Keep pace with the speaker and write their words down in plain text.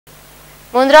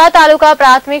મુન્દ્રા તાલુકા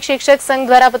પ્રાથમિક શિક્ષક સંઘ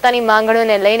દ્વારા પોતાની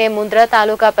માંગણીઓને લઈને મુન્દ્રા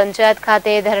તાલુકા પંચાયત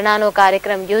ખાતે ધરણાનો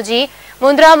કાર્યક્રમ યોજી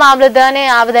મુન્દ્રા મામલતદારને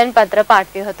આવેદનપત્ર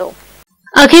પાઠવ્યું હતું।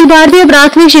 અખિલ ભારતીય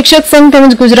પ્રાથમિક શિક્ષક સંઘ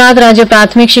તેમજ ગુજરાત રાજ્ય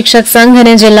પ્રાથમિક શિક્ષક સંઘ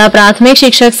અને જિલ્લા પ્રાથમિક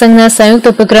શિક્ષક સંઘના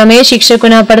સંયુક્ત ઉપક્રમે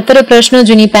શિક્ષકોના પડતર પ્રશ્નો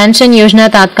જૂની પેન્શન યોજના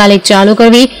તાત્કાલિક ચાલુ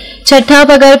કરવી, છઠ્ઠા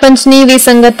પગાર પંચની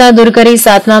વિસંગતતા દૂર કરી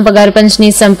સાતમા પગાર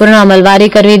પંચની સંપૂર્ણ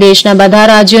અમલવારી કરવી, દેશના બધા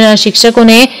રાજ્યોના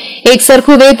શિક્ષકોને એક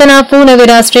સરખું વેતન આપવું, નવી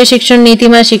રાષ્ટ્રીય શિક્ષણ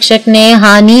નીતિમાં શિક્ષકને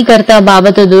હાનિ કરતા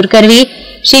બાબતો દૂર કરવી,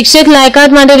 શિક્ષક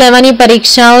લાયકાત માટે લેવાની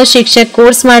પરીક્ષાઓ શિક્ષક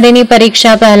કોર્સ માટેની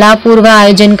પરીક્ષા પહેલા પૂર્વ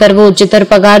આયોજન કરવું, ઉચ્ચતર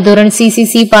પગાર ધોરણ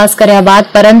સીસીસી પાસ કર્યા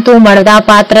બાદ પરંતુ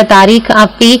મળવાપાત્ર તારીખ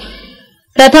આપવી,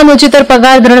 પ્રથમ ઉચ્ચતર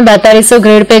પગાર ધોરણ 4200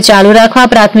 ગ્રેડ પે ચાલુ રાખવા,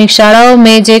 પ્રાથમિક શાળાઓ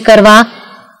મેજે કરવા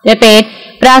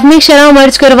પ્રાથમિક શાળાઓ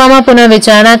મર્જ કરવામાં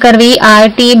પુનર્વિચારણા કરવી,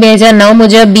 આરટી 2009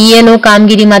 મુજબ બીએલઓ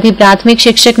કામગીરીમાંથી પ્રાથમિક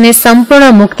શિક્ષકને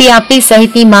સંપૂર્ણ મુક્તિ આપવી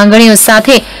સહિતની માંગણીઓ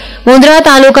સાથે મુન્દ્રા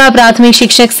તાલુકા પ્રાથમિક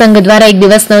શિક્ષક સંઘ દ્વારા એક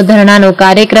દિવસનો ધરણાનો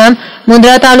કાર્યક્રમ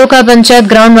મુન્દ્રા તાલુકા પંચાયત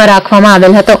ગ્રાઉન્ડમાં રાખવામાં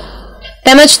આવેલ હતો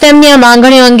તેમજ તેમની આ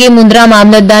માંગણીઓ અંગે મુન્દ્રા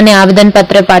મામલતદારને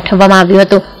આવેદનપત્ર પાઠવવામાં આવ્યું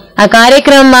હતું। આ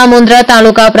કાર્યક્રમમાં મુન્દ્રા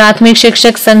તાલુકા પ્રાથમિક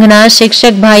શિક્ષક સંઘના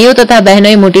શિક્ષક ભાઈઓ તથા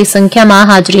બહેનોએ મોટી સંખ્યામાં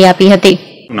હાજરી આપી હતી।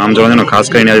 નામ જણાવવાનું ખાસ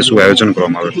કરીને આજે શું આયોજન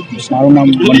કરવામાં આવ્યું? મારું નામ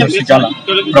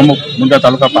મલતદ પ્રમુખ મુન્દ્રા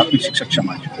તાલુકા પ્રાથમિક શિક્ષક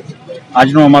સમાજ।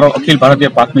 આજનો અમારો અખિલ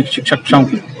ભારતીય પ્રાથમિક શિક્ષક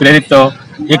સંઘ પ્રેરિત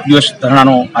એક દિવસ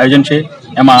ધરણાનું આયોજન છે।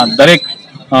 એમાં દરેક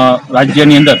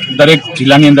રાજ્યની અંદર દરેક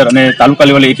જિલ્લાની અંદર અને તાલુકા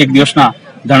લેવલે એક દિવસના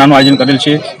ધરણાનું આયોજન કરેલ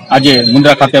છે। આજે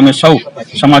મુન્દ્રા ખાતે અમે સૌ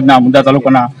સમાજના મુન્દ્રા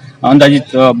તાલુકાના અંદાજિત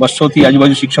 200થી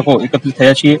આજુબાજુ શિક્ષકો એકત્રિત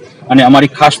થયા છીએ અને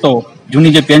અમારી ખાસ તો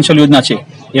જૂની જે પેન્શન યોજના છે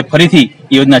એ ફરીથી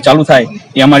એ યોજના ચાલુ થાય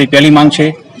એ અમારી પહેલી માંગ છે।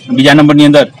 બીજા નંબરની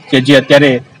અંદર કે જે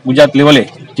અત્યારે ગુજરાત લેવલે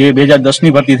જે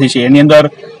 2010ની ભરતી થઈ છે એની અંદર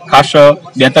ખાસ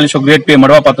 4200 ગ્રેડ પે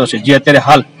મળવાપાત્ર છે, જે અત્યારે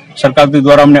હાલ સરકાર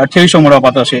દ્વારા અમને 2800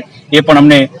 મળવાપાત્ર છે, એ પણ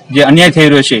અમને જે અન્યાય થઈ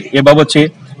રહ્યો છે એ બાબત છે।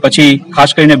 પછી ખાસ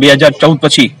કરીને 2014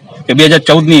 પછી કે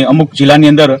 2014ની અમુક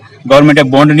જિલ્લાની અંદર ગવર્મેન્ટે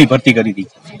બોન્ડની ભરતી કરી હતી,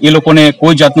 એ લોકોને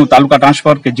કોઈ જાતનું તાલુકા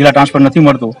ટ્રાન્સફર કે જિલ્લા ટ્રાન્સફર નથી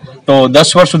મળતું, તો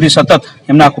 10 વર્ષ સુધી સતત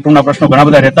એમના કુટુંબના પ્રશ્નો ઘણા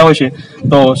બધા રહેતા હોય છે।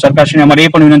 તો સરકારશ્રીને અમારી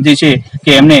એ પણ વિનંતી છે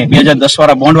કે એમને 2010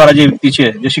 વાળા બોન્ડવાળા જે વ્યક્તિ છે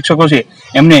જે શિક્ષકો છે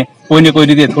એમને કોઈને કોઈ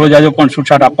રીતે થોડો જાજો પણ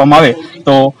છૂટછાટ આપવામાં આવે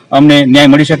તો અમને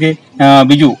ન્યાય મળી શકે।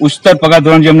 બીજું ઉચ્ચતર પગાર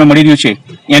ધોરણ જે અમને મળી રહ્યું છે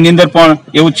એની અંદર પણ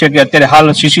એવું જ છે કે અત્યારે હાલ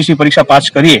સીસીસી પરીક્ષા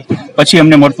પાસ કરીએ પછી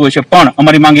અમને મળતું હોય છે, પણ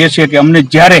અમારી માંગ એ છે કે અમને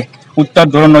જ્યારે ઉત્તર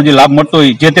ધોરણનો જે લાભ મળતો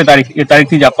હોય જે તે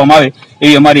તારીખથી જ આપવામાં આવે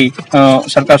એવી અમારી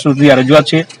સરકાર સુધી રજૂઆત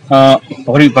છે।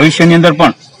 ભવિષ્યની અંદર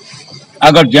પણ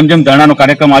આગળ જેમ જેમ ધરણાનો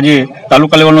કાર્યક્રમ આજે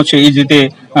તાલુકા લેવલનો છે એ જ રીતે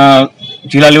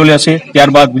જિલ્લા લેવલે હશે,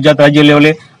 ત્યારબાદ ગુજરાત રાજ્ય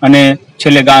લેવલે અને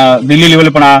છેલ્લે દિલ્હી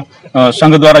લેવલે પણ આ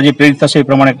સંઘ દ્વારા જે પ્રેરિત થશે એ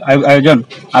પ્રમાણે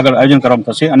આયોજન કરવામાં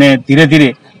થશે અને ધીરે ધીરે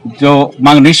જો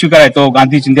માંગ નહીં સ્વીકારાય તો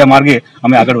ગાંધી ચિંધ્યા માર્ગે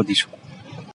અમે આગળ વધીશું।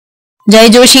 જય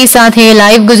જોશી સાથે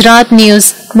લાઈવ ગુજરાત ન્યૂઝ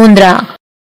મુન્દ્રા।